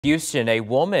Houston, a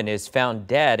woman is found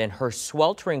dead in her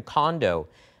sweltering condo.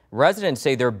 Residents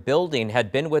say their building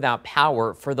had been without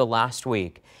power for the last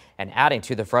week. And adding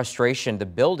to the frustration, the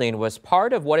building was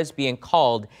part of what is being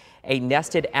called a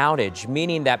nested outage,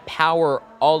 meaning that power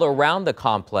all around the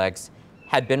complex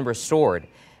had been restored.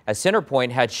 A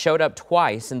CenterPoint had showed up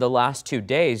twice in the last 2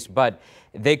 days, but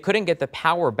they couldn't get the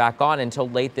power back on until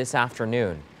late this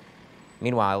afternoon.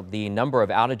 Meanwhile, the number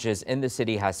of outages in the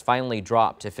city has finally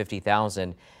dropped to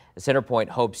 50,000. CenterPoint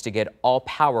hopes to get all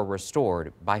power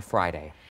restored by Friday.